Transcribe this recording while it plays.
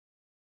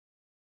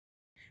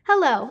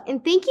Hello,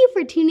 and thank you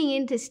for tuning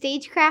in to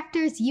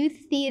Stagecrafters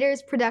Youth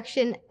Theatre's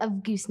production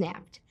of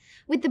GooseNapped.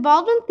 With the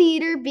Baldwin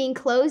Theater being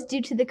closed due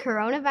to the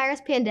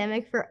coronavirus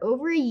pandemic for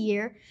over a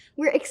year,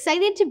 we're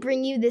excited to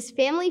bring you this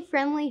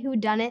family-friendly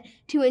whodunit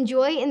to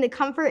enjoy in the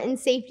comfort and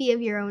safety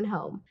of your own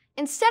home.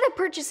 Instead of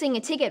purchasing a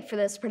ticket for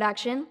this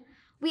production,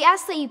 we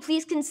ask that you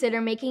please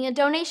consider making a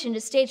donation to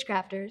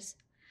Stagecrafters.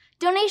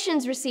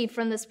 Donations received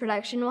from this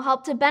production will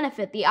help to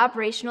benefit the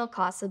operational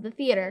costs of the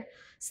theater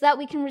so that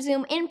we can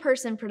resume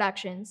in-person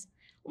productions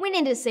when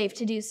it is safe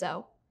to do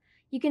so.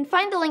 You can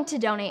find the link to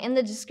donate in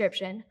the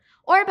description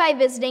or by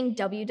visiting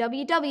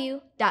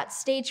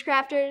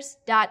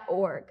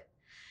www.stagecrafters.org.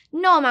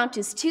 No amount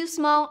is too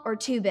small or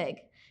too big.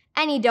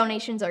 Any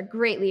donations are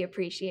greatly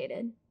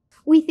appreciated.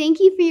 We thank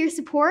you for your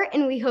support,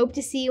 and we hope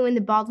to see you in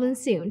the Baldwin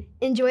soon.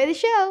 Enjoy the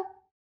show!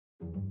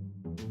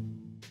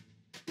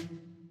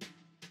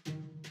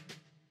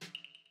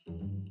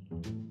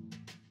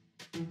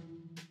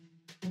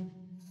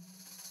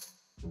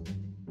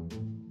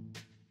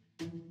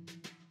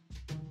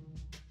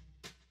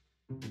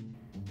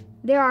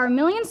 There are a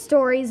million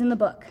stories in the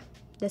book.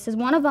 This is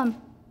one of them.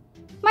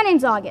 My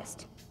name's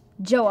August.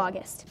 Joe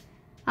August.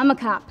 I'm a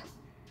cop.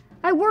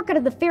 I work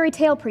at the fairy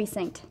tale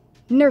precinct,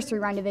 nursery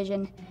rhyme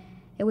division.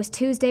 It was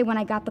Tuesday when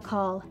I got the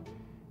call.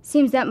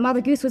 Seems that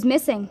Mother Goose was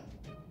missing.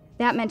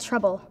 That meant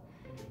trouble.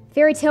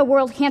 Fairy tale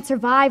world can't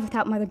survive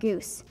without Mother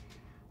Goose.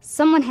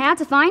 Someone had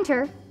to find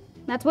her.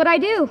 That's what I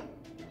do.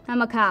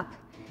 I'm a cop.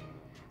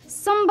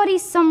 Somebody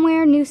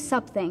somewhere knew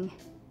something.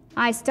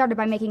 I started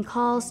by making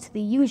calls to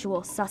the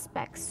usual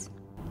suspects.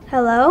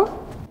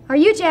 Hello? Are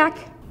you Jack?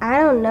 I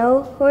don't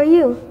know. Who are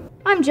you?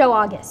 I'm Joe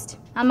August.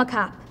 I'm a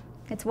cop.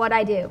 It's what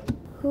I do.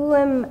 Who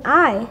am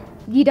I?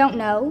 You don't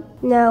know?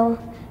 No.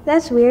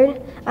 That's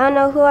weird. I don't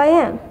know who I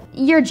am.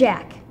 You're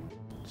Jack.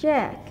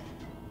 Jack.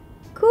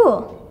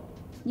 Cool.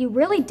 You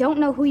really don't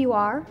know who you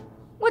are?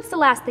 What's the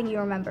last thing you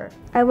remember?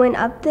 I went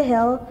up the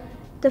hill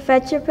to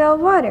fetch a pail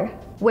of water.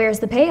 Where's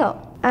the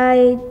pail?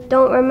 I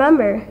don't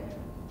remember.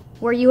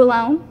 Were you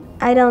alone?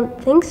 I don't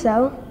think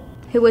so.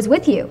 Who was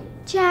with you?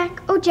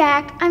 Jack, oh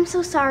Jack, I'm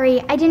so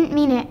sorry. I didn't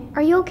mean it.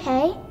 Are you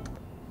okay?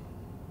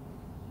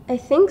 I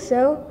think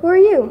so. Who are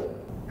you?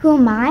 Who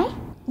am I?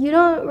 You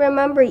don't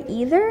remember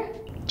either?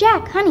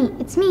 Jack, honey,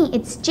 it's me.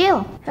 It's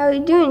Jill. How are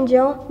you doing,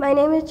 Jill? My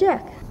name is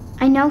Jack.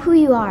 I know who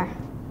you are.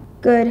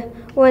 Good.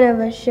 One of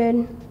us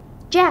should.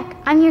 Jack,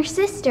 I'm your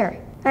sister.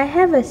 I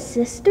have a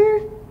sister?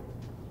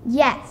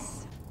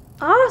 Yes.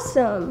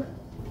 Awesome.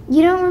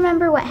 You don't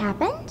remember what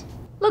happened?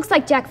 Looks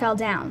like Jack fell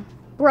down.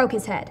 Broke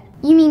his head.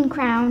 You mean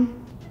crown.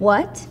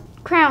 What?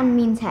 Crown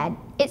means head.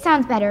 It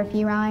sounds better if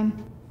you rhyme.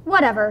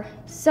 Whatever.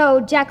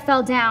 So Jack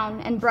fell down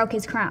and broke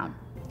his crown.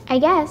 I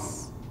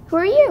guess. Who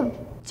are you?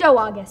 Joe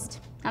August.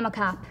 I'm a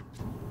cop.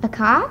 A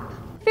cop?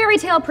 Fairy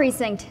tale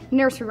precinct,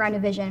 nursery rhyme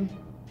division.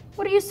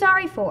 What are you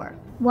sorry for?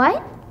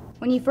 What?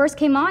 When you first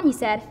came on, you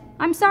said,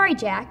 "I'm sorry,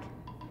 Jack."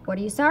 What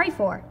are you sorry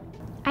for?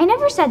 I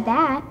never said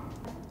that.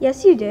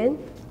 Yes, you did.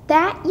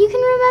 That you can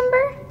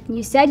remember?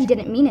 You said you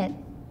didn't mean it.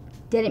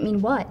 Didn't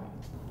mean what?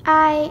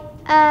 I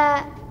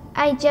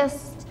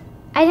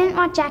didn't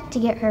want Jack to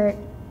get hurt.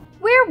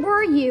 Where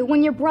were you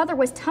when your brother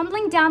was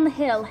tumbling down the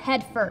hill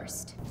head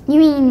first? You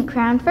mean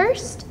crown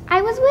first?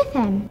 I was with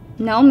him.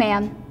 No,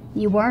 ma'am.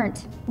 You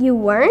weren't. You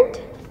weren't?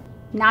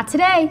 Not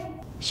today.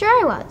 Sure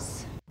I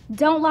was.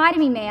 Don't lie to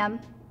me, ma'am.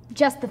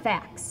 Just the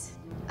facts.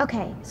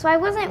 Okay, so I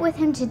wasn't with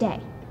him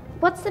today.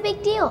 What's the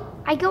big deal?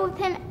 I go with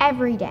him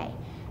every day.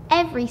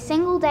 Every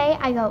single day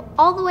I go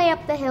all the way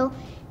up the hill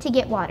to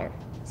get water.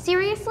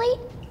 Seriously?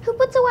 Who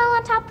puts a well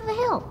on top of the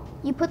hill?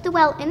 You put the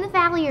well in the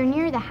valley or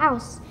near the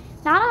house,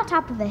 not on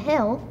top of the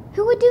hill.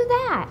 Who would do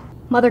that?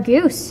 Mother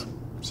Goose.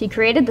 She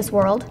created this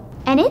world.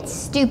 And it's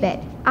stupid.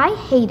 I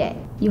hate it.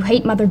 You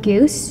hate Mother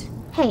Goose?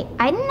 Hey,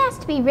 I didn't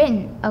ask to be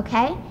written,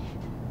 okay?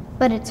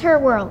 But it's her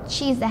world.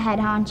 She's the head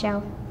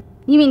honcho.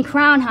 You mean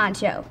crown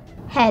honcho?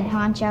 Head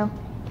honcho.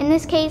 In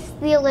this case,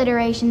 the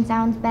alliteration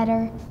sounds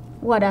better.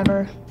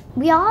 Whatever.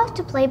 We all have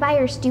to play by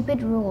her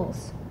stupid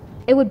rules.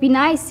 It would be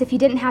nice if you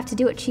didn't have to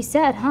do what she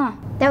said, huh?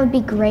 That would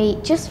be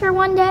great, just for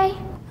one day.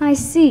 I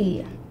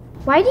see.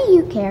 Why do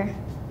you care?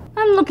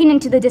 I'm looking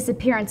into the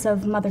disappearance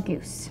of Mother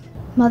Goose.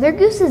 Mother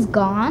Goose is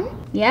gone?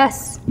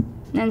 Yes,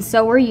 and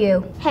so were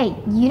you. Hey,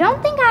 you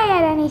don't think I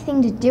had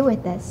anything to do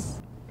with this?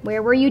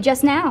 Where were you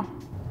just now?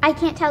 I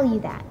can't tell you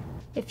that.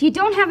 If you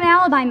don't have an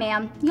alibi,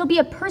 ma'am, you'll be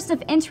a person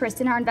of interest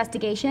in our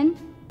investigation.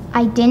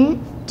 I didn't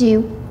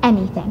do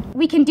anything.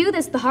 We can do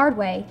this the hard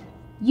way.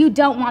 You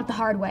don't want the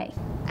hard way.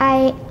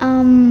 I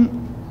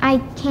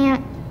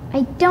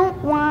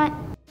don't want...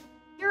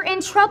 You're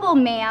in trouble,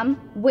 ma'am.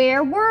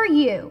 Where were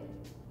you?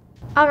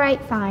 All right,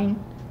 fine.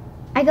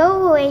 I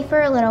go away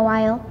for a little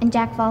while and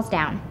Jack falls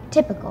down.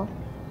 Typical.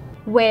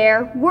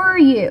 Where were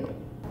you?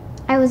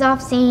 I was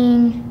off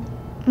seeing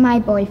my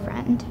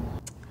boyfriend.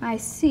 I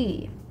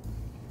see.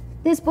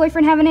 This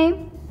boyfriend have a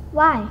name?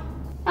 Why?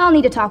 I'll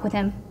need to talk with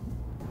him.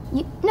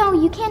 No,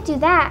 you can't do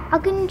that. I'll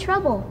get in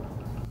trouble.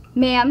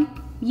 Ma'am,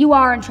 you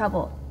are in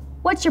trouble.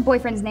 What's your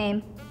boyfriend's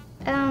name?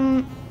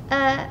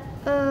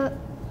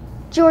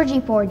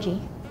 Georgie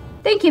Porgie.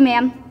 Thank you,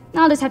 ma'am.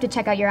 I'll just have to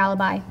check out your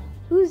alibi.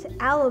 Whose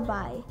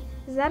alibi?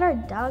 Is that our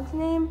dog's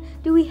name?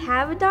 Do we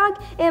have a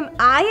dog? Am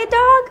I a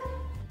dog?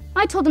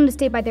 I told them to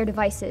stay by their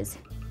devices.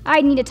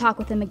 I need to talk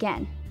with them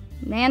again.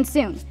 And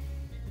soon.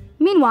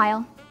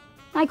 Meanwhile,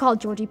 I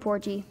called Georgie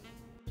Porgie.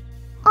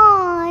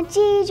 Aw,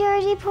 gee,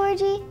 Georgie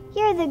Porgie,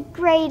 you're the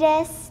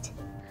greatest.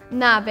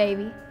 Nah,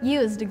 baby, you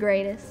is the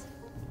greatest.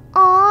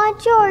 Aw,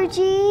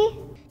 Georgie.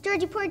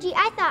 Georgie Porgie,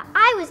 I thought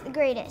I was the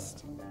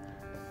greatest.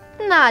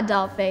 Nah,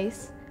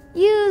 dollface,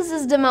 yous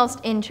is the most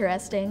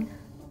interesting.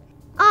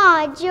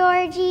 Aw,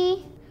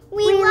 Georgie.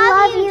 We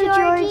love you,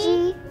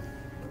 Georgie.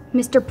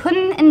 Mr.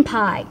 Puddin' and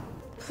Pie.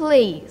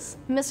 Please,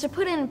 Mr.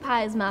 Puddin'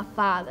 Pie is my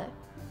father.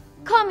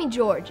 Call me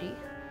Georgie.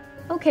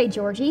 Okay,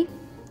 Georgie.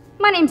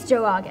 My name's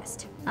Joe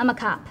August. I'm a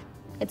cop.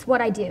 It's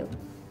what I do.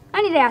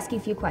 I need to ask you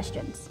a few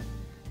questions.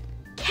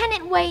 Can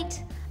it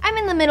wait? I'm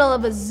in the middle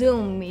of a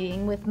Zoom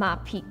meeting with my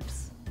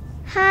peeps.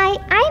 Hi,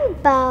 I'm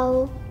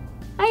Bo.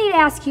 I need to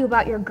ask you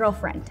about your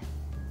girlfriend.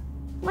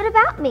 What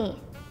about me?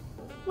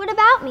 What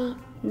about me?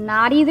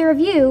 Not either of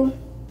you.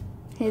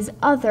 His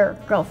other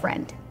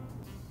girlfriend.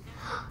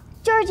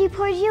 Georgie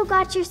Porgie, you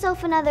got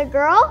yourself another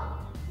girl?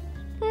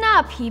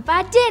 Nah, peep,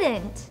 I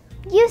didn't.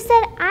 You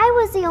said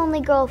I was the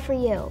only girl for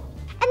you.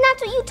 And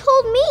that's what you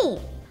told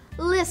me.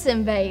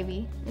 Listen,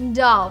 baby,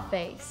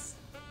 dollface.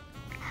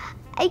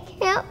 I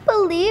can't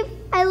believe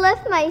I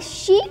left my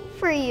sheep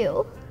for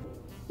you.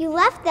 You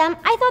left them?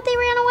 I thought they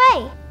ran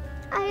away.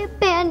 I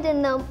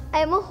abandoned them.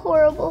 I'm a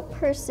horrible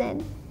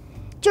person.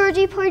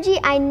 Georgie Porgie,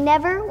 I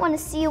never want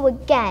to see you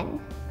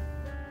again.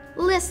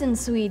 Listen,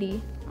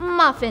 sweetie,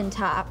 muffin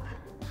top.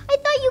 I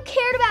thought you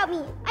cared about me.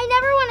 I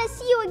never want to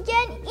see you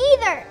again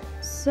either.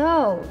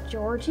 So,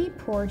 Georgie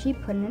Porgie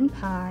Puddin' and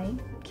Pie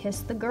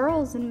kissed the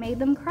girls and made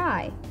them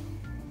cry.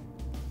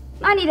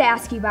 I need to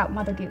ask you about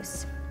Mother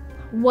Goose.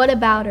 What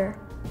about her?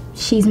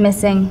 She's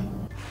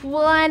missing.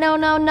 Well, I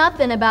don't know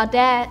nothing about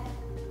that.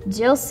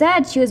 Jill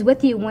said she was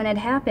with you when it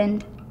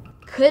happened.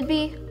 Could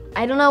be.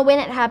 I don't know when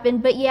it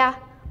happened, but yeah.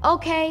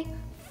 Okay,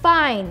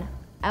 fine.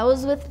 I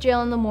was with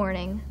Jill in the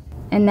morning.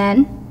 And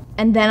then?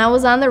 And then I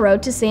was on the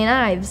road to St.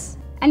 Ives.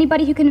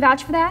 Anybody who can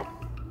vouch for that?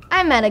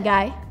 I met a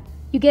guy.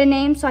 You get a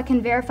name so I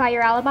can verify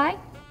your alibi?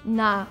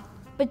 Nah,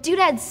 but dude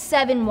had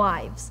 7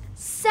 wives.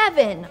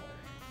 7!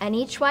 And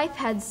each wife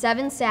had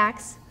 7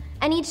 sacks,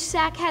 and each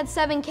sack had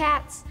 7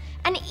 cats,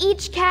 and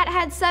each cat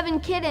had 7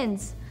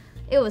 kittens.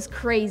 It was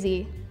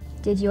crazy.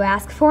 Did you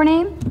ask for a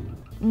name?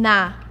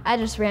 Nah, I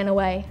just ran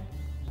away.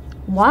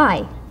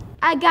 Why?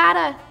 I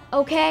gotta,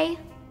 okay?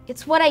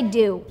 It's what I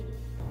do.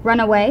 Run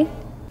away?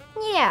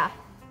 Yeah.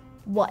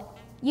 What?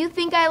 You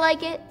think I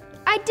like it?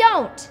 I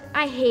don't.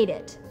 I hate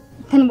it.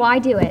 Then why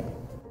do it?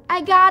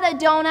 I gotta,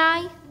 don't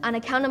I? On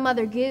account of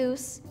Mother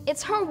Goose.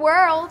 It's her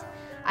world.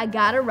 I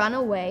gotta run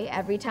away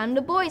every time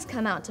the boys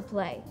come out to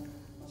play.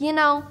 You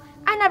know,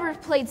 I never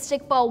played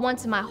stickball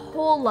once in my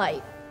whole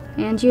life.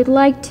 And you'd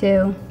like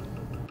to.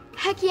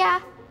 Heck yeah,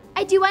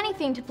 I'd do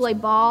anything to play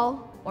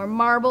ball, or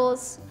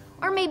marbles,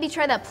 or maybe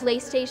try that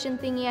PlayStation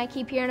thingy I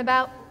keep hearing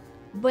about.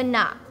 But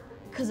nah,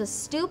 'cause of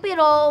stupid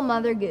old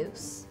Mother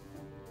Goose.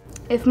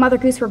 If Mother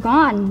Goose were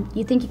gone,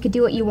 you think you could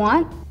do what you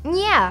want?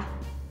 Yeah.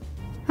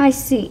 I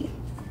see.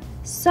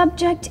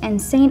 Subject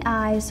and St.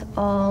 Ives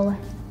all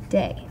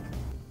day.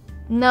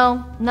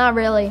 No, not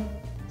really.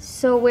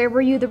 So where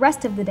were you the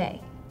rest of the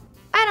day?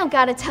 I don't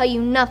gotta tell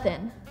you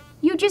nothing.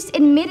 You just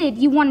admitted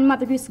you wanted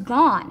Mother Goose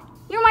gone.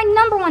 You're my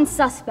 #1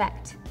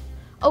 suspect.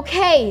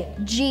 Okay,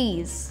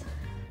 geez.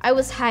 I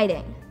was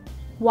hiding.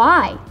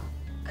 Why?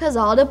 'Cause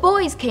all the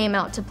boys came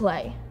out to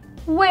play.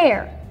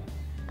 Where?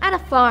 At a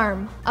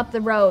farm, up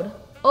the road.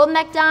 Old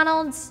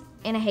MacDonald's,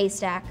 in a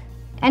haystack.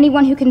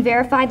 Anyone who can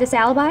verify this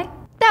alibi?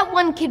 That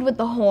one kid with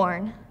the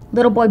horn.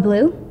 Little Boy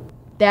Blue?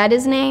 That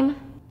his name?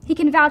 He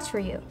can vouch for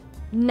you.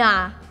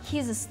 Nah,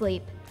 he's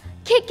asleep.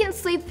 Kid can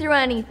sleep through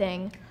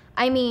anything.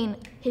 I mean,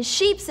 his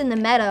sheep's in the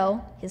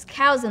meadow, his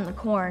cow's in the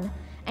corn,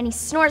 and he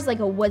snores like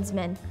a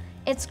woodsman.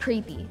 It's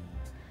creepy.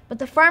 But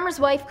the farmer's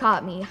wife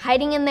caught me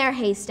hiding in their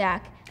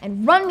haystack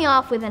and run me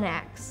off with an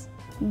axe.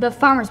 The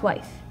farmer's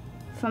wife?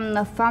 From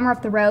the farmer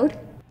up the road?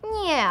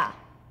 Yeah.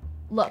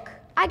 Look,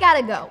 I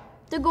gotta go.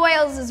 The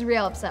Goyles is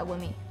real upset with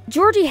me.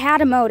 Georgie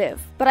had a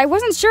motive, but I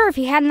wasn't sure if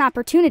he had an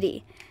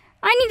opportunity.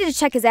 I needed to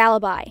check his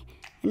alibi,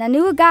 and I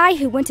knew a guy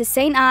who went to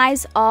St.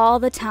 Ives all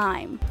the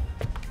time.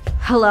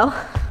 Hello?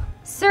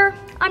 Sir,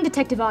 I'm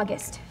Detective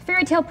August,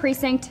 Fairy Tale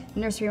Precinct,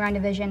 Nursery Rhyme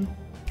Division.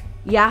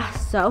 Yeah,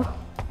 so?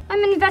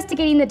 I'm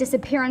investigating the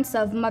disappearance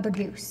of Mother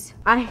Goose.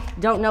 I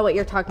don't know what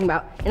you're talking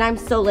about, and I'm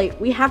so late.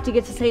 We have to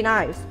get to St.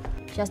 Ives.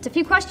 Just a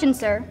few questions,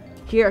 sir.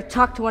 Here,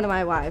 talk to one of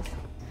my wives.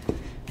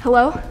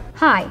 Hello?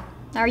 Hi,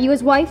 are you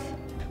his wife?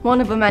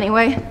 One of them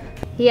anyway.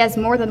 He has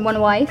more than one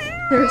wife?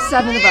 There are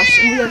 7 of us,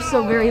 and we are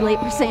so very late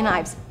for St.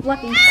 Ives.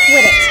 Lucky,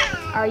 quit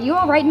it. Are you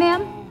all right,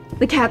 ma'am?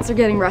 The cats are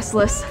getting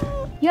restless.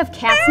 You have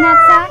cats in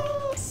that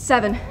sack?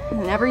 7,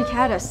 and every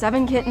cat has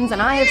 7 kittens,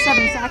 and I have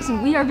 7 sacks,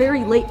 and we are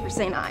very late for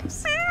St.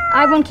 Ives.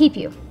 I won't keep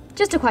you.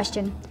 Just a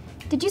question.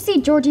 Did you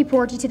see Georgie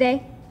Porgie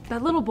today?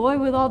 that little boy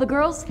with all the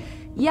girls?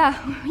 Yeah,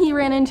 he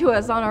ran into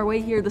us on our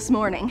way here this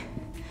morning.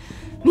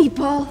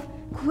 Meatball,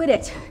 quit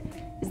it.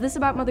 Is this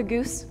about Mother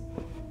Goose?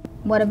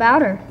 What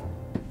about her?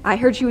 I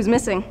heard she was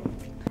missing.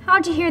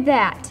 How'd you hear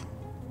that?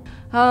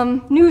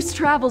 News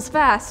travels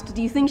fast.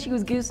 Do you think she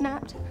was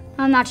goose-napped?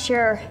 I'm not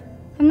sure.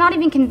 I'm not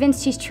even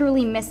convinced she's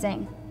truly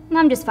missing.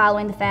 I'm just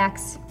following the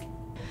facts.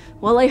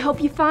 Well, I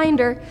hope you find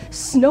her.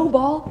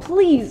 Snowball,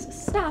 please,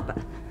 stop.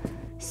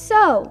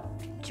 So,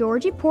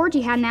 Georgie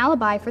Porgie had an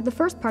alibi for the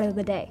first part of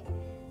the day.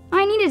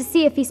 I needed to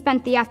see if he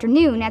spent the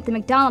afternoon at the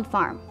MacDonald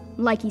farm,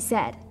 like he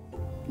said.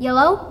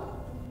 Yellow?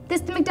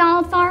 This the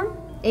MacDonald farm?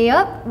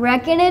 Yep,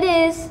 reckon it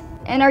is.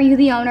 And are you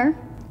the owner?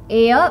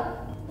 Yep.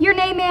 Your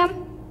name,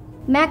 ma'am?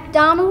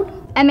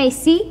 MacDonald?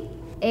 M-A-C?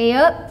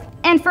 Yep.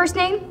 And first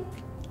name?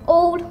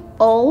 Old?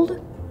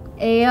 Old?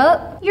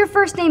 Yep. Your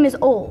first name is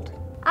Old.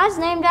 I was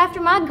named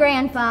after my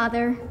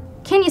grandfather.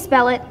 Can you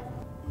spell it?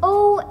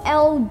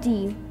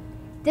 O-L-D.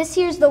 This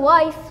here's the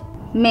wife.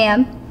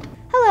 Ma'am?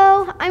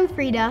 Hello, I'm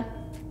Frida.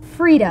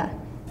 Frida.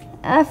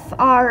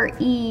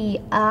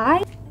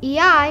 F-R-E-I?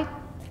 E-I.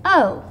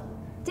 Oh.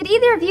 Did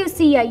either of you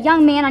see a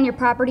young man on your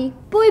property?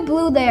 Boy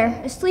Blue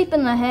there, asleep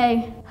in the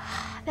hay.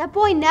 That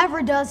boy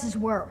never does his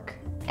work.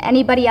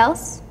 Anybody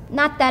else?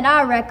 Not that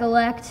I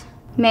recollect.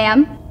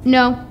 Ma'am?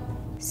 No.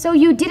 So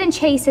you didn't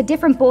chase a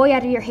different boy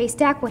out of your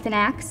haystack with an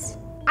axe?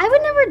 I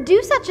would never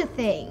do such a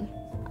thing.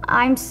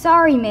 I'm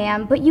sorry,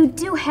 ma'am, but you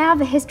do have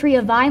a history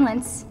of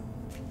violence.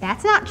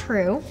 That's not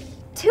true.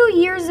 2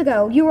 years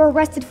ago, you were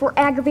arrested for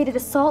aggravated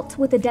assault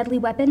with a deadly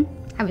weapon.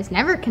 I was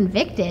never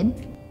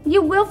convicted.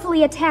 You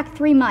willfully attacked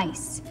 3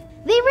 mice.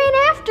 They ran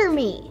after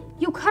me.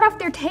 You cut off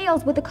their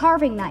tails with a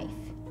carving knife.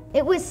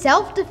 It was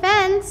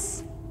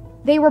self-defense.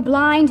 They were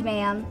blind,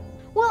 ma'am.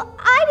 Well,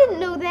 I didn't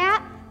know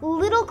that.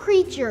 Little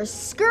creatures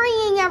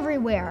scurrying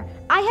everywhere.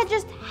 I had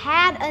just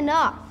had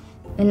enough.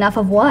 Enough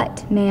of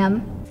what,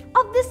 ma'am?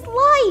 Of this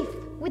life,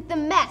 with the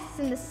mess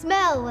and the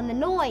smell and the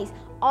noise.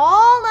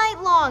 All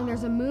night long,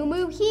 there's a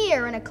moo-moo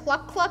here and a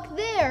cluck-cluck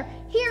there.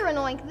 Here an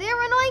oink,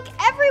 there an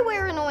oink,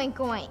 everywhere an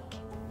oink-oink.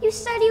 You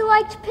said you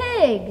liked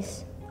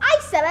pigs. I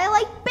said I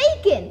like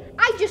bacon.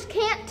 I just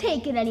can't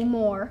take it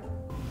anymore.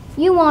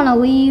 You want to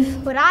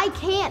leave? But I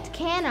can't,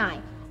 can I?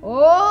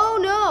 Oh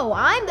no,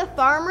 I'm the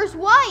farmer's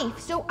wife,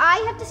 so I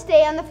have to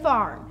stay on the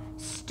farm.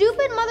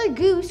 Stupid Mother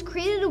Goose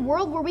created a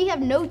world where we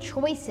have no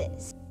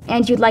choices.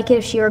 And you'd like it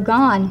if she were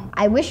gone.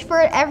 I wish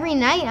for it every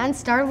night on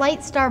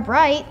Starlight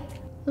Starbright.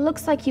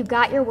 Looks like you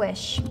got your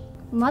wish.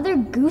 Mother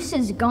Goose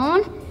is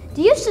gone?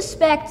 Do you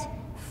suspect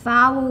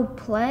foul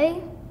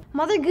play?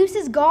 Mother Goose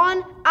is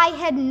gone. I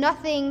had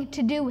nothing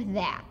to do with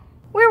that.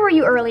 Where were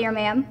you earlier,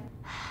 ma'am?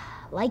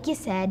 Like you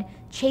said,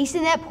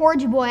 chasing that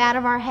Porgie boy out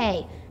of our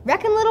hay.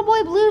 Reckon little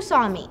boy Blue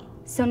saw me.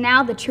 So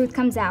now the truth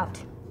comes out.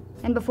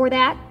 And before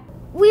that?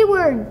 We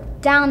were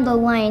down the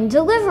lane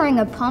delivering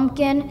a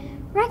pumpkin.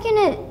 Reckon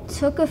it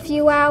took a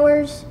few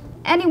hours.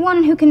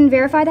 Anyone who can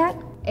verify that?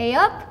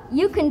 Yup,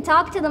 you can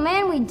talk to the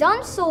man we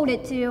done sold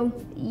it to.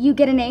 You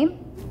get a name?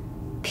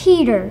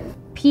 Peter.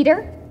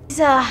 Peter? He's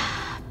a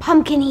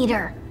pumpkin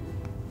eater.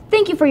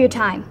 Thank you for your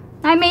time.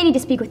 I may need to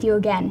speak with you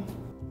again.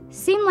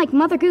 Seemed like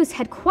Mother Goose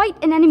had quite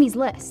an enemies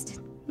list.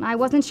 I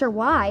wasn't sure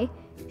why.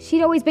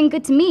 She'd always been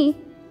good to me.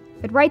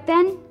 But right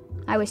then,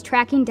 I was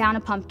tracking down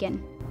a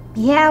pumpkin.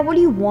 Yeah, what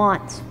do you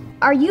want?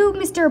 Are you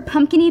Mr.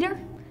 Pumpkin Eater?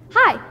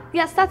 Hi,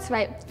 yes, that's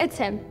right. It's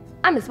him.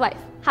 I'm his wife.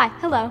 Hi,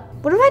 hello.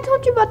 What have I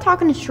told you about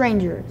talking to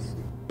strangers?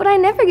 But I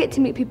never get to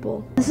meet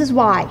people. This is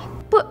why.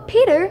 But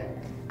Peter,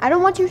 I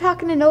don't want you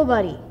talking to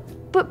nobody.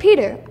 but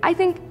Peter, I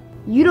think,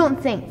 You don't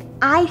think.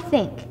 I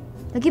think.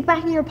 Now get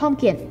back in your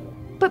pumpkin.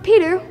 but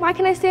Peter, why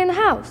can't I stay in the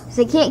house? 'Cause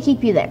they can't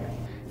keep you there.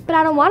 But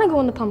I don't want to go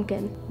in the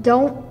pumpkin.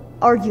 Don't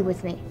argue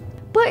with me.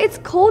 But it's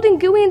cold and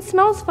gooey and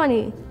smells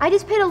funny. I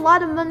just paid a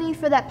lot of money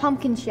for that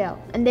pumpkin shell,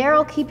 and there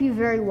I'll keep you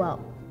very well.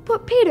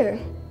 But Peter,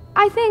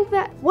 I think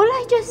that, What did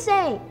I just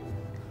say?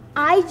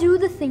 I do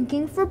the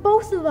thinking for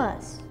both of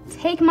us.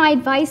 Take my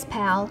advice,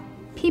 pal.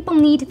 People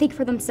need to think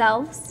for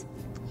themselves.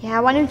 Yeah,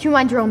 why don't you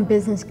mind your own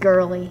business,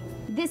 girly?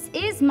 This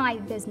is my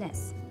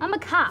business. I'm a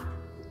cop.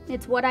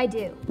 It's what I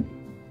do.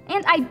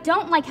 And I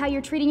don't like how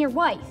you're treating your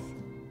wife.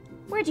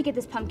 Where'd you get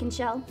this pumpkin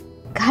shell?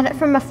 Got it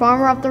from a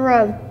farmer up the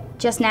road.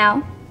 Just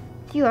now?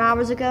 A few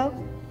hours ago.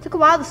 Took a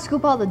while to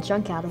scoop all the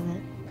junk out of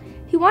it.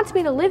 he wants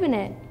me to live in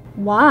it.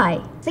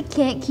 Why? I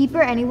can't keep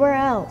her anywhere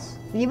else.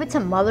 Leave it to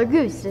Mother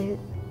Goose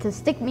to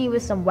stick me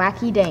with some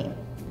wacky dame.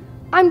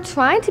 I'm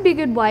trying to be a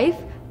good wife.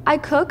 I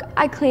cook,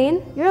 I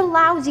clean. You're a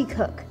lousy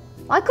cook.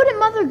 Why couldn't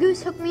Mother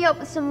Goose hook me up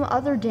with some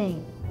other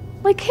dame?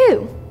 Like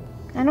who?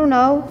 I don't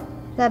know.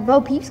 That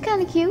Bo Peep's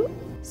kinda cute.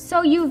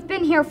 So you've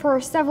been here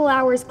for several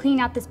hours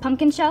cleaning out this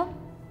pumpkin shell?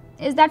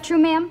 Is that true,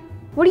 ma'am?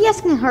 What are you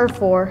asking her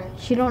for?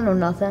 She don't know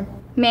nothing.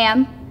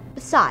 Ma'am?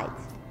 Besides,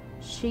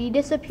 she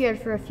disappeared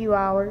for a few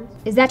hours.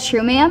 Is that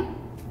true, ma'am?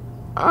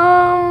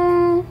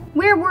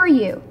 Where were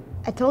you?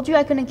 I told you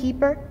I couldn't keep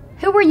her.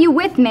 Who were you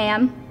with,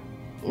 ma'am?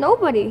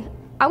 Nobody.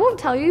 I won't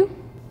tell you.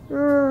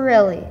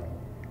 Really?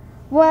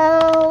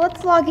 Well,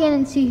 let's log in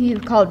and see who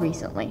you've called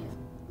recently.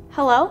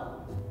 Hello?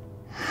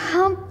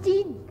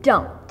 Humpty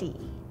Dumpty,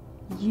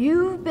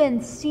 you've been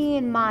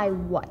seeing my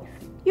wife.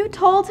 You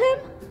told him?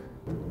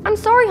 I'm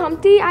sorry,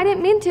 Humpty. I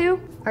didn't mean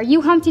to. Are you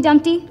Humpty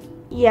Dumpty?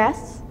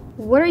 Yes.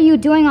 What are you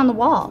doing on the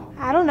wall?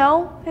 I don't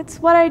know. It's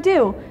what I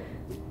do.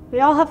 We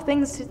all have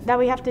things that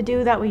we have to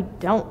do that we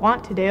don't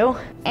want to do.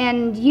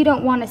 And you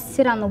don't want to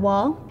sit on the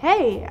wall?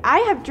 Hey, I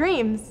have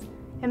dreams,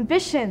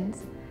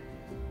 ambitions,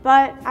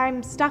 but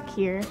I'm stuck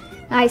here.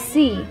 I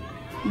see.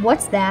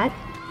 What's that?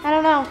 I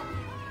don't know.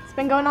 It's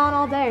been going on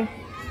all day.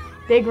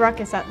 Big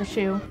ruckus at the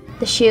shoe.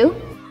 The shoe?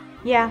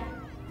 Yeah,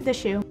 the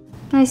shoe.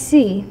 I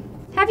see.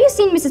 Have you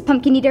seen Mrs.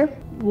 Pumpkin Eater?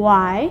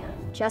 Why?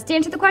 Just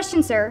answer the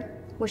question, sir.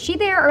 Was she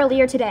there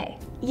earlier today?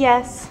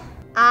 Yes.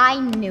 I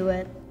knew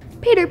it.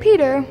 Peter.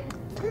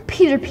 Don't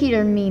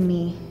Peter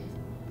me.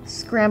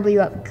 Scramble you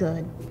up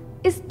good.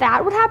 Is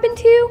that what happened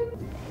to you?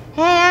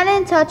 Hey, I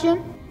didn't touch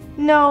him.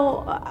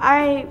 No,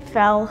 I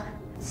fell.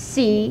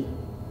 See,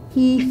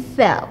 he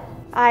fell.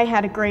 I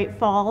had a great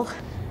fall.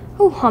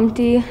 Oh,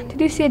 Humpty. Did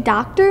you see a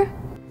doctor?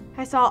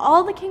 I saw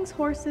all the king's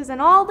horses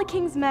and all the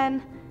king's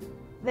men.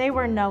 They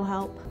were no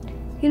help.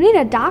 You need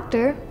a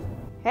doctor.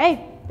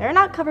 Hey, they're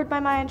not covered by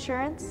my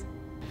insurance.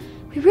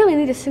 We really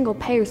need a single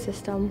payer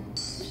system.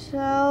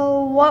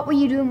 So, what were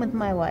you doing with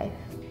my wife?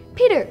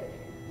 Peter.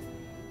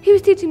 He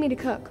was teaching me to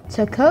cook.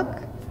 To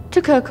cook?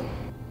 To cook.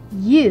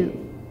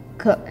 You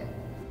cook.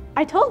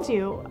 I told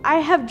you, I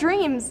have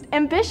dreams,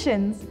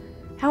 ambitions.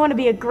 I want to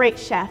be a great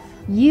chef.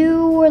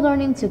 You were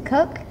learning to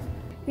cook?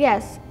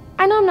 Yes.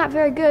 I know I'm not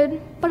very good,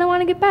 but I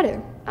want to get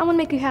better. I want to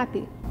make you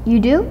happy.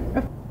 You do?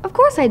 Of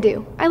course I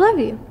do. I love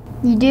you.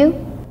 You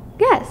do?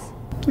 Yes.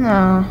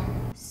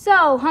 Aw.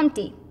 So,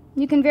 Humpty,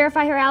 you can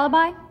verify her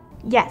alibi?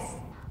 Yes.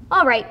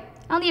 All right,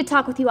 I'll need to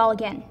talk with you all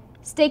again.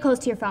 Stay close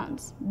to your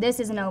phones. This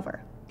isn't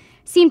over.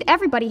 Seemed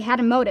everybody had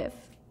a motive,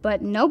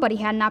 but nobody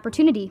had an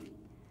opportunity.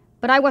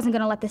 But I wasn't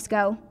going to let this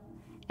go.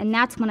 And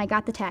that's when I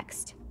got the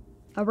text.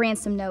 A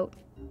ransom note.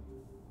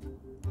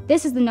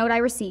 This is the note I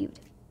received.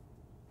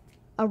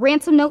 A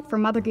ransom note for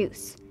Mother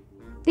Goose.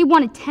 They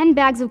wanted 10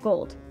 bags of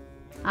gold.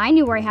 I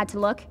knew where I had to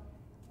look.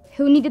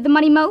 Who needed the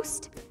money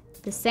most?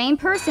 The same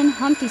person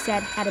Humpty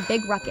said had a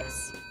big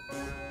ruckus.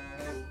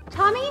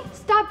 Tommy,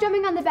 stop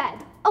jumping on the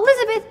bed.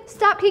 Elizabeth,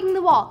 stop kicking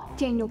the wall.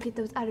 Daniel, get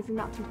those out of your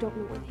mouth. You don't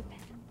know where they've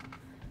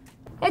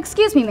been.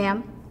 Excuse me,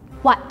 ma'am.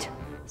 What?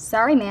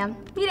 Sorry, ma'am.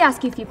 Need to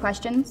ask you a few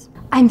questions.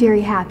 I'm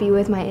very happy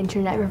with my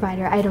internet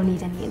provider. I don't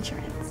need any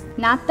insurance.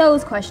 Not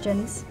those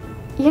questions.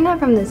 You're not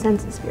from the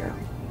Census Bureau,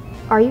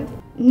 are you?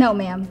 No,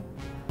 ma'am.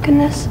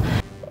 Goodness.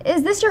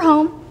 Is this your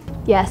home?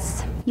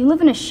 Yes. You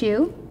live in a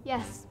shoe?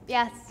 Yes.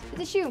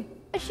 It's a shoe.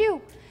 A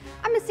shoe.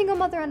 I'm a single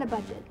mother on a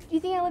budget. Do you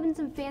think I live in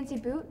some fancy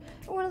boot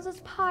or one of those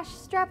posh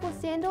strapless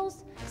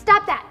sandals?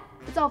 Stop that.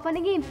 It's all fun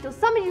and games until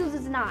somebody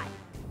loses an eye.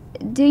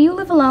 Do you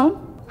live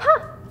alone?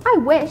 Huh. I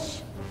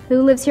wish.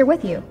 Who lives here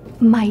with you?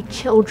 My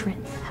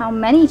children. How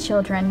many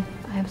children?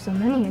 I have so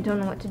many, I don't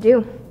know what to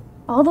do.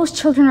 All those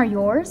children are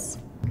yours?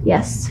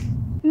 Yes.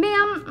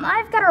 Ma'am,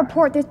 I've got a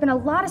report there's been a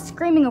lot of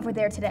screaming over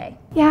there today.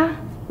 Yeah,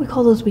 we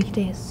call those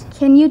weekdays.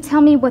 Can you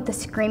tell me what the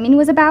screaming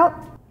was about?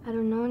 I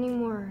don't know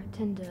anymore. I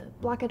tend to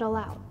block it all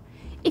out.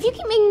 If you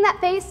keep making that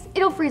face,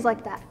 it'll freeze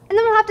like that. And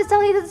then we'll have to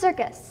sell you to the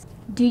circus.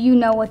 Do you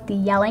know what the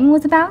yelling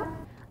was about?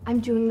 I'm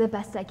doing the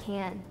best I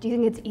can. Do you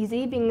think it's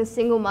easy being a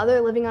single mother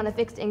living on a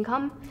fixed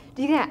income?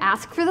 Do you think I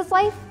ask for this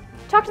life?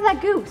 Talk to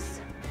that goose.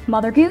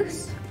 Mother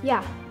Goose?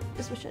 Yeah,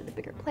 just wish I had a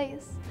bigger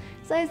place.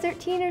 Size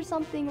 13 or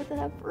something with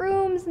enough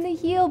rooms in the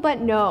heel,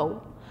 but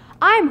no.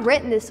 I'm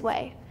written this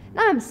way.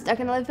 Now I'm stuck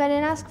in a life I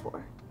didn't ask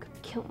for.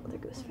 Could kill Mother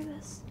Goose for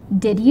this.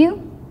 Did you?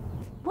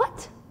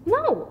 What?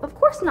 No, of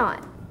course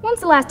not. When's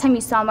the last time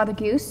you saw Mother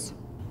Goose?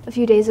 A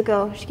few days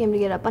ago, she came to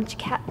get a bunch of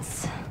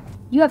cats.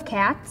 You have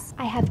cats?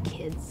 I have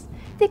kids.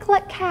 They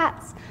collect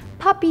cats,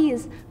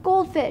 puppies,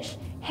 goldfish,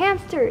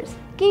 hamsters,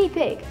 guinea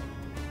pig,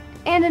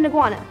 and an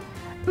iguana.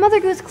 Mother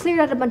Goose cleared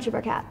out a bunch of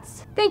our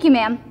cats. Thank you,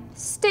 ma'am.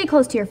 Stay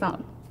close to your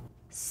phone.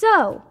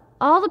 So,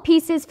 all the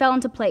pieces fell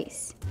into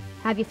place.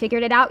 Have you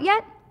figured it out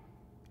yet?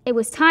 It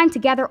was time to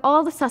gather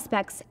all the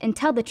suspects and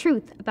tell the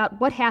truth about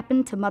what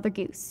happened to Mother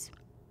Goose.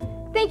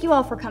 Thank you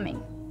all for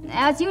coming.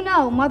 As you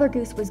know, Mother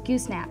Goose was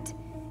Goose-Napped.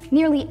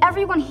 Nearly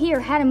everyone here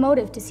had a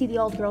motive to see the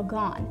old girl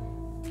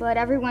gone, but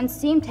everyone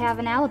seemed to have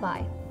an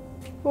alibi.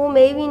 Well,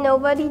 maybe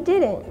nobody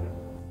didn't.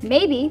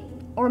 Maybe,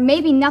 or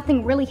maybe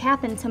nothing really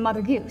happened to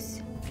Mother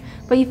Goose.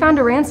 But you found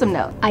a ransom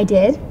note, I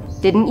did?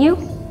 didn't you?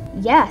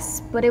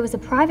 Yes, but it was a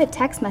private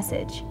text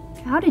message.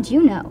 How did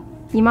you know?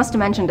 You must have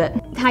mentioned it.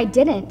 I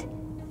didn't.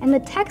 And the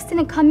text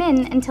didn't come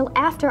in until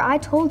after I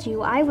told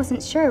you I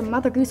wasn't sure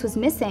Mother Goose was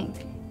missing.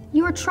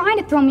 You were trying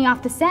to throw me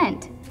off the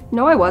scent.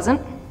 No, I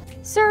wasn't.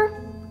 Sir,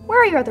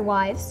 where are your other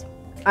wives?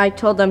 I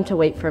told them to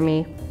wait for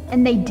me.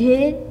 And they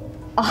did?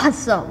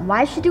 Awesome.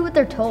 Why should do what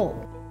they're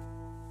told?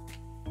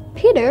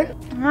 Peter?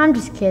 I'm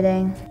just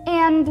kidding.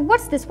 And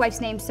what's this wife's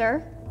name,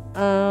 sir?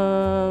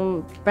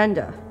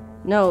 Brenda.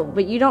 No,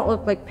 but you don't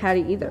look like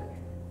Patty either.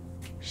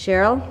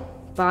 Cheryl?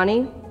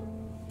 Bonnie?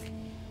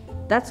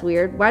 That's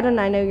weird. Why don't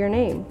I know your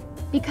name?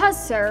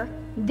 Because, sir,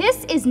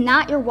 This is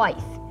not your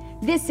wife.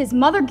 This is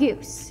Mother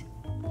Goose.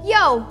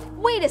 Yo,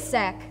 wait a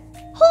sec.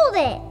 Hold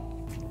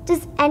it!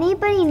 Does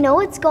anybody know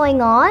what's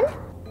going on?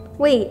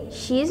 Wait,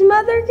 she's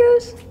Mother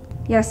Goose?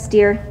 Yes,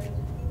 dear.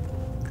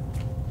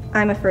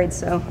 I'm afraid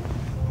so.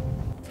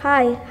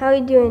 Hi, how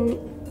you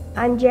doing?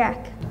 I'm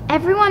Jack.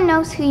 Everyone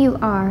knows who you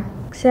are.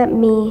 Except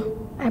me.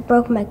 I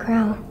broke my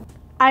crown.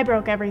 I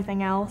broke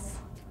everything else.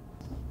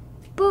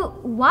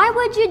 But why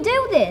would you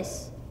do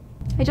this?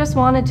 I just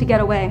wanted to get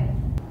away.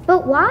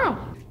 But why?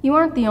 You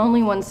aren't the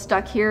only one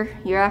stuck here,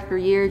 year after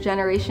year,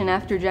 generation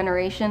after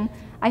generation.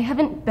 I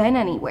haven't been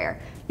anywhere.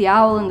 The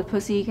owl and the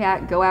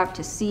pussycat go out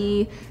to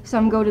sea,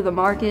 some go to the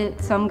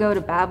market, some go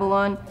to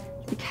Babylon.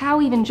 The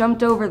cow even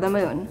jumped over the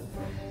moon.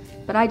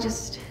 But I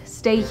just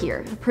stay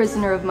here, a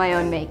prisoner of my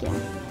own making.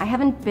 I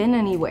haven't been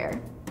anywhere,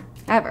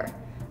 ever.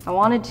 I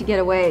wanted to get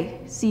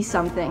away, see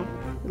something,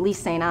 at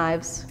least St.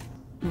 Ives.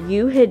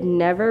 You had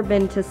never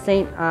been to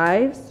St.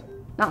 Ives?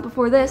 Not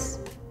before this.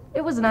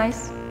 It was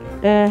nice.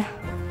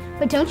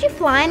 But don't you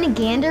fly on a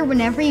gander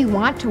whenever you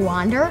want to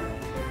wander?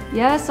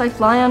 Yes, I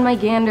fly on my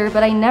gander,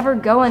 but I never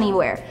go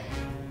anywhere.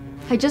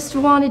 I just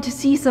wanted to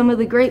see some of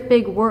the great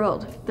big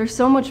world. There's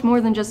so much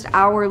more than just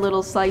our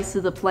little slice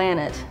of the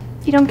planet.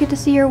 You don't get to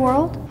see your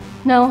world?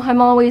 No,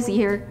 I'm always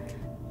here.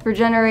 For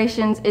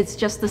generations, it's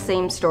just the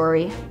same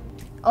story.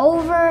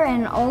 Over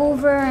and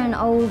over and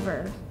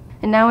over.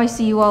 And now I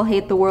see you all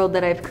hate the world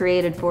that I've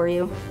created for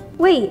you.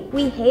 Wait,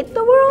 we hate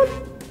the world?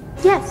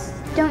 Yes,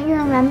 don't you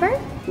remember?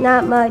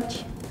 Not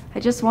much. I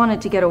just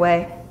wanted to get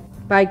away.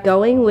 By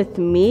going with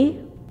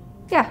me?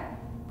 Yeah.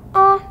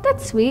 Aw,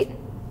 that's sweet.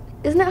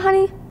 Isn't it,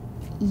 honey?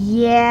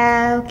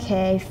 Yeah,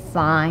 okay,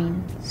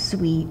 fine.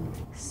 Sweet.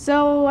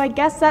 So I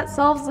guess that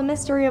solves the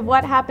mystery of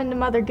what happened to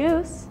Mother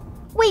Goose.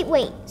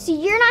 Wait, so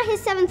you're not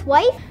his 7th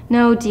wife?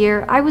 No,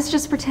 dear, I was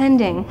just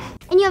pretending.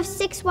 And you have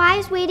 6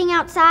 wives waiting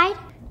outside?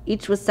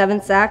 Each with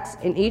 7 sacks,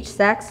 and each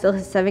sack still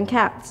has 7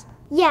 cats.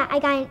 Yeah, I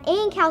got an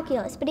A in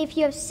calculus, but if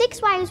you have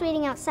 6 wives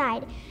waiting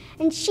outside,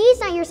 and she's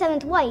not your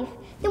 7th wife,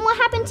 then what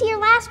happened to your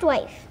last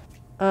wife?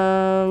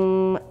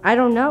 I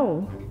don't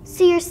know.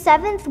 So your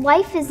 7th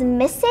wife is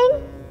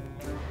missing?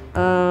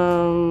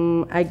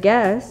 I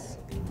guess.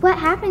 What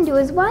happened to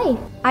his wife?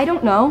 I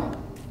don't know.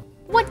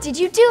 What did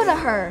you do to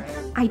her?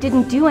 I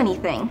didn't do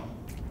anything.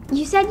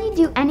 You said you'd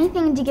do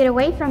anything to get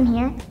away from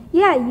here.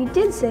 Yeah, you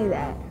did say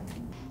that.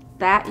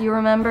 That you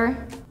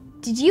remember?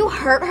 Did you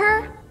hurt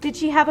her? Did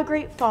she have a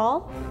great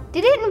fall?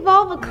 Did it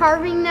involve a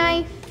carving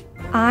knife?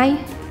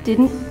 I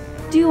didn't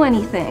do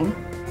anything.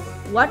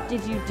 What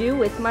did you do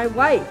with my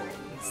wife?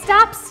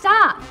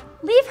 Stop!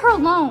 Leave her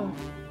alone.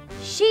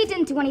 She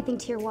didn't do anything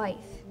to your wife.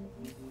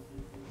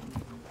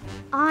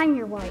 I'm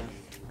your wife.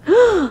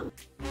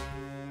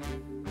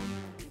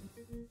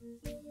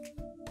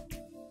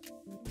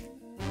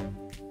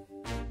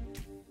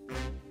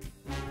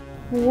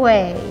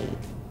 Wait,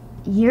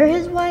 you're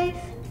his wife?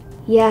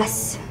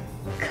 Yes.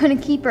 Couldn't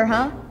keep her,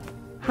 huh?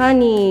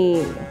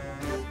 Honey,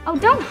 Oh,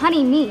 don't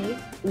honey me.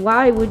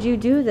 why would you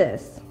do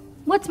this?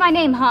 What's my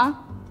name, huh?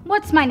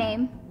 What's my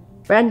name?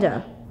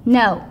 Brenda,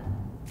 No.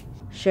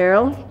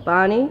 Cheryl,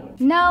 Bonnie?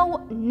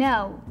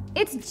 No.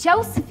 It's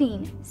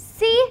Josephine.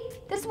 See?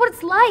 This is what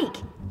it's like.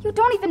 You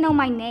don't even know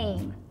my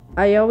name.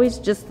 I always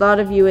just thought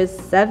of you as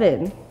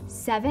 7,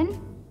 7?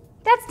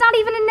 That's not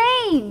even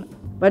a name.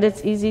 but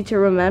it's easy to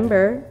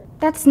remember.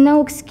 That's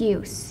no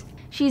excuse.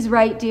 She's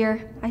right,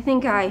 dear. I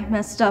think I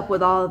messed up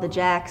with all of the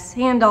Jacks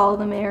and all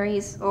the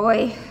Marys.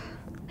 Oi.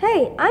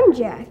 Hey, I'm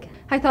Jack.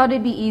 I thought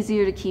it'd be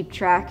easier to keep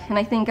track, and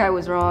I think I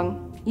was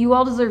wrong. You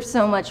all deserve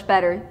so much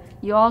better.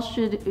 You all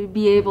should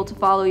be able to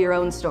follow your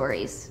own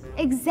stories.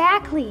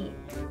 Exactly.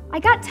 I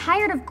got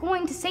tired of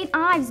going to St.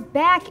 Ives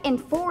back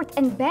and forth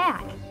and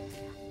back.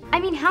 I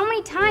mean, how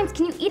many times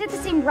can you eat at the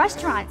same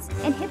restaurants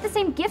and hit the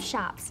same gift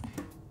shops?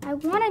 I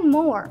wanted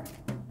more.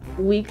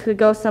 We could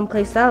go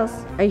someplace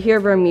else. I hear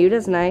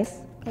Bermuda's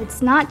nice.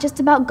 It's not just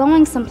about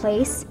going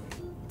someplace.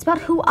 It's about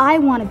who I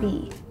want to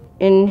be.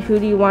 And who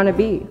do you want to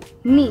be?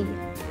 Me,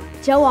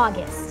 Joe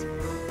August.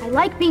 I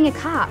like being a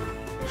cop.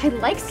 I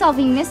like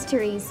solving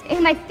mysteries,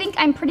 and I think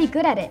I'm pretty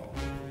good at it.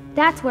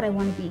 That's what I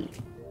want to be.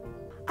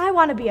 I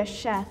want to be a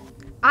chef.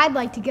 I'd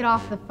like to get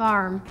off the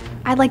farm.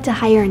 I'd like to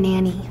hire a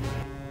nanny.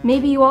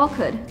 Maybe you all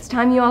could. It's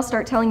time you all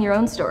start telling your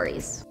own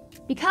stories.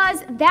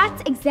 Because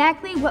that's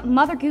exactly what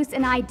Mother Goose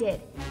and I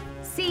did.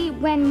 See,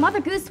 when Mother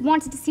Goose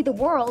wanted to see the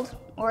world,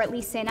 or at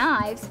least St.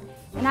 Ives,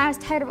 and I was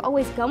tired of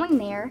always going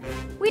there,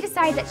 we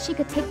decided that she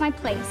could take my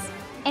place,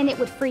 and it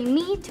would free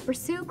me to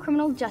pursue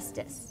criminal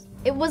justice.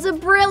 It was a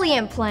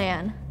brilliant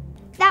plan.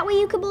 That way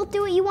you could both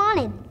do what you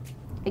wanted.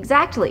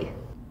 Exactly.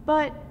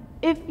 But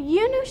if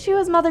you knew she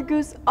was Mother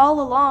Goose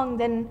all along,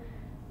 then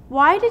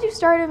why did you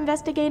start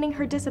investigating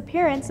her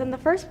disappearance in the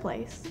first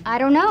place? I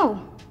don't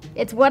know.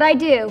 It's what I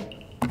do.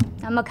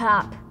 I'm a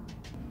cop.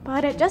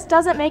 But it just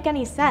doesn't make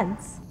any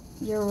sense.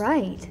 You're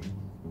right.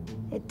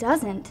 It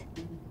doesn't.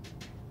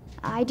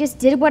 I just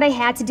did what I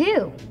had to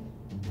do.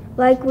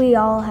 Like we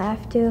all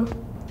have to.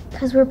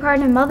 'Cause we're part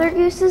of Mother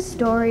Goose's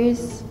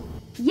stories.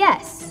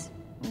 Yes,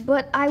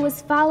 but I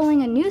was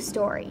following a news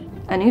story.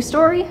 A new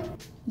story?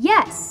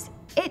 Yes,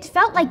 it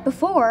felt like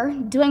before,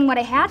 doing what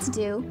I had to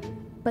do,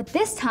 but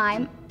this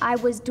time I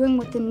was doing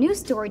what the news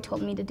story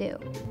told me to do.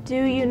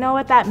 Do you know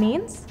what that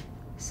means?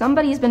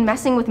 Somebody's been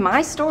messing with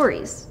my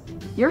stories.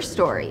 Your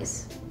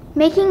stories.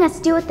 Making us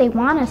do what they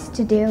want us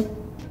to do.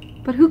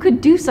 But who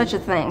could do such a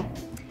thing?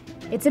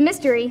 It's a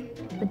mystery,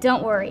 but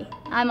don't worry,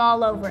 I'm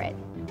all over it.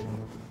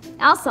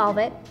 I'll solve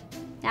it.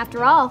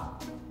 After all,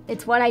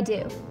 it's what I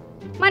do.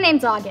 My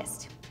name's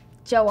August,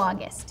 Joe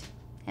August,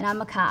 and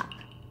I'm a cop.